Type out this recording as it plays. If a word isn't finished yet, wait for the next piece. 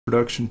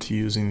Introduction to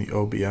using the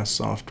OBS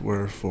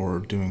software for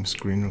doing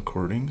screen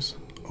recordings.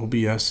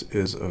 OBS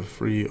is a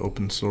free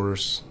open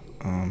source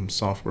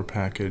software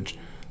package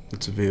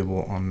that's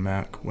available on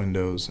Mac,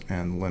 Windows,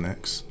 and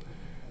Linux.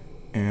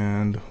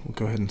 And we'll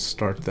go ahead and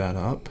start that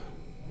up.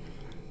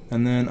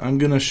 And then I'm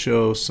going to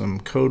show some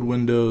code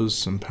windows,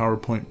 some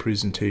PowerPoint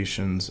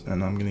presentations,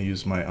 and I'm going to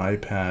use my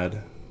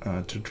iPad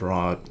to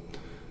draw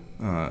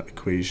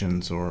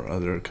equations or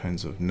other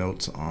kinds of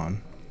notes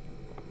on.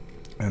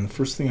 And the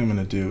first thing I'm going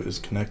to do is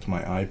connect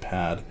my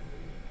iPad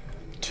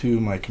to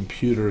my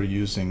computer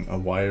using a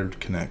wired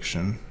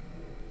connection.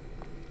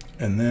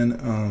 And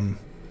then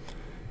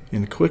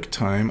in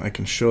QuickTime, I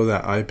can show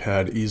that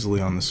iPad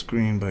easily on the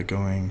screen by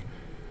going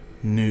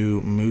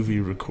New Movie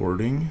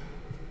Recording.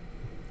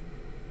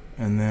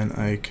 And then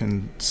I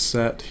can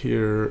set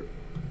here,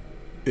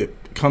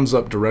 it comes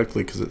up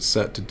directly because it's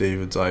set to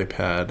David's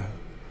iPad,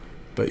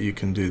 but you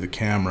can do the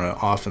camera.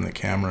 Often the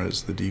camera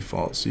is the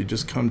default. So you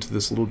just come to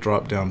this little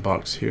drop down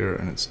box here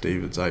and it's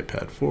David's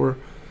iPad 4,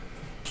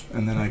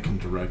 and then I can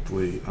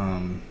directly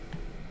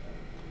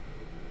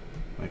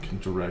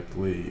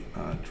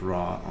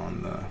draw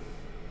on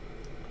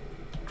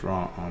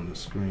the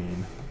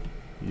screen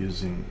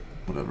using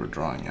whatever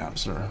drawing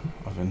apps are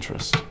of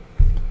interest.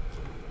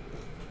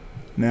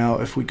 Now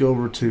if we go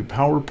over to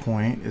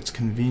PowerPoint, it's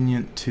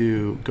convenient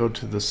to go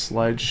to the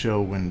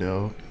slideshow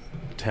window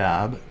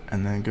tab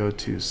and then go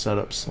to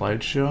Setup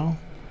Slideshow.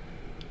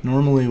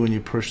 Normally when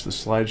you push the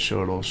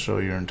slideshow, it'll show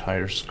your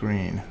entire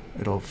screen.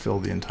 It'll fill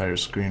the entire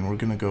screen. We're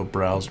going to go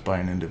browse by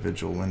an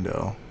individual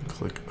window.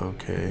 Click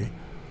OK.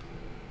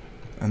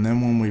 And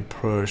then when we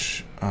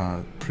push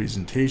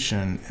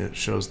presentation, it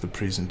shows the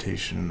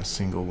presentation in a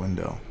single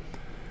window.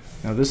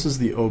 Now this is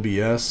the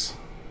OBS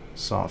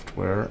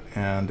software,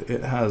 and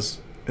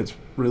it's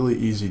really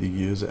easy to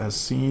use. It has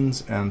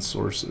scenes and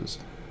sources.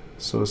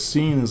 So a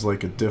scene is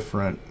like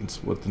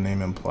it's what the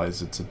name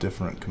implies, it's a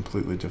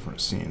completely different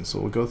scene. So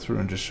we'll go through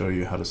and just show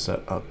you how to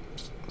set up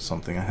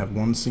something. I have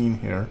one scene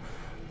here,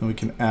 and we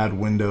can add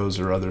windows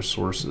or other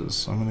sources.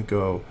 So I'm going to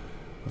go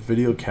a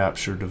video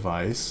capture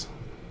device,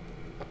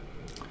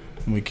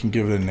 and we can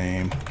give it a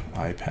name,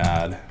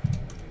 iPad.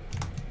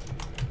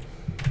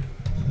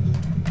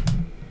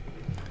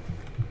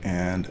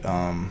 And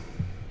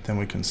then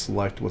we can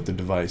select what the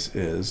device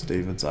is,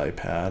 David's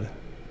iPad.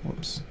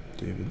 Whoops.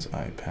 David's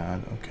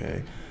iPad,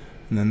 okay.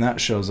 And then that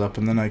shows up,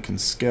 and then I can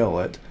scale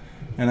it,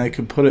 and I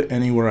can put it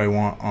anywhere I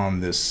want on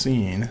this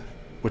scene,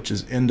 which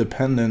is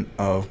independent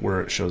of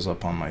where it shows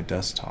up on my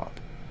desktop.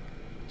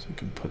 So we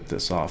can put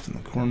this off in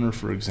the corner,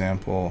 for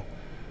example,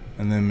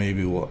 and then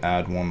maybe we'll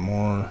add one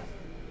more.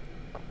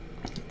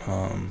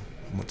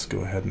 Let's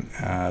go ahead and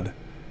add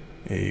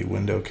a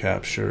window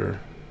capture,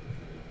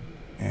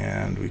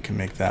 and we can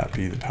make that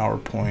be the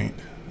PowerPoint,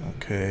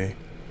 okay,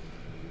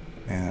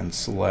 and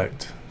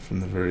select from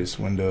the various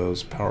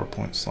windows,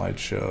 PowerPoint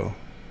slideshow,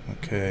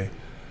 okay,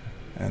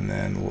 and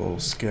then we'll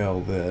scale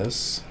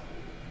this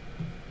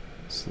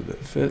so that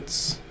it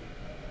fits.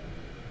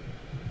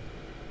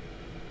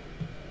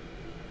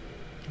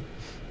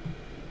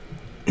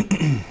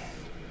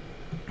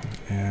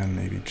 And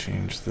maybe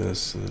change this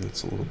so that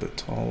it's a little bit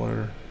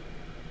taller,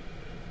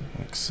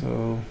 like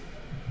so.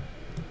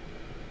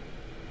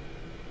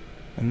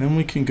 And then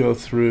we can go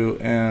through,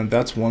 and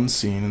that's one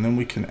scene, and then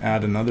we can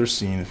add another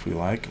scene if we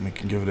like, and we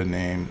can give it a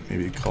name,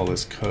 maybe call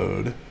this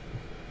code.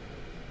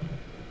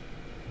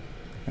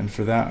 And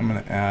for that I'm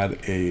going to add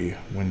a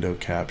window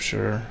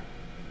capture.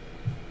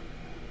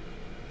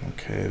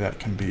 Okay, that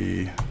can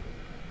be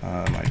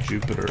my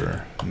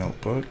Jupyter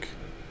notebook.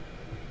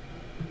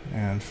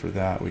 And for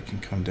that we can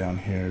come down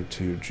here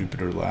to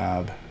Jupyter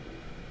Lab.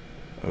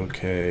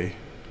 Okay,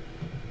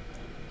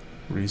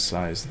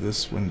 resize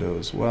this window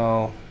as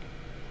well.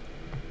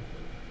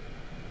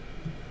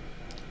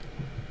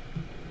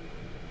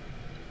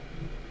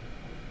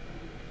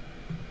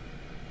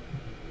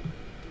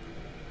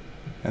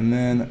 And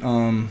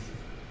then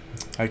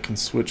I can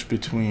switch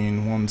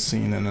between one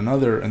scene and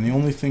another, and the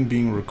only thing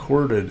being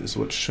recorded is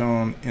what's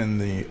shown in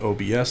the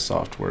OBS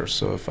software.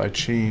 So if I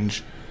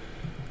change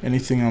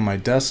anything on my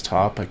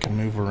desktop, I can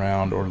move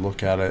around or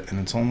look at it, and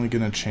it's only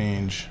going to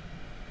change,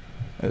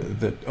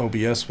 that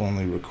OBS will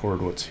only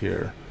record what's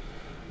here.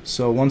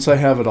 So once I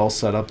have it all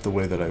set up the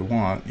way that I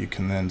want, you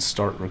can then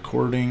start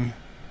recording,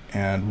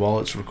 and while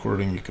it's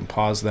recording you can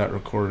pause that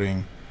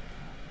recording.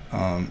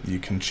 You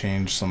can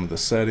change some of the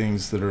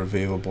settings that are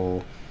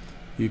available.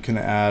 You can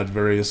add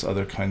various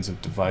other kinds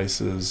of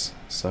devices,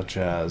 such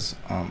as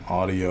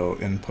audio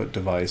input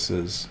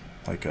devices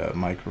like a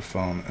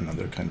microphone and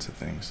other kinds of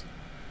things.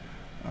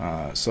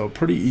 So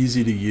pretty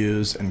easy to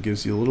use, and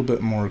gives you a little bit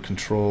more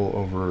control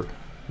over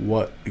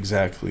what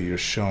exactly you're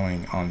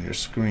showing on your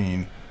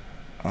screen,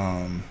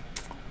 and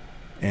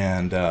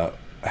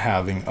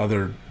having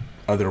other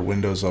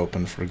windows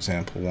open, for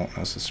example, won't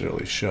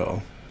necessarily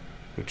show,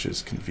 which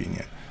is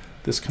convenient.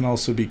 This can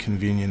also be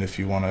convenient if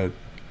you want to,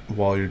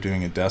 while you're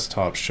doing a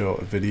desktop, show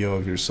a video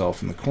of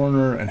yourself in the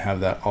corner and have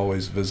that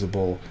always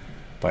visible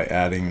by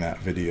adding that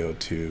video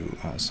to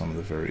some of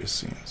the various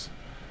scenes.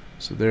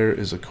 So there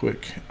is a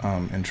quick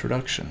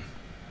introduction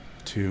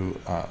to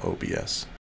OBS.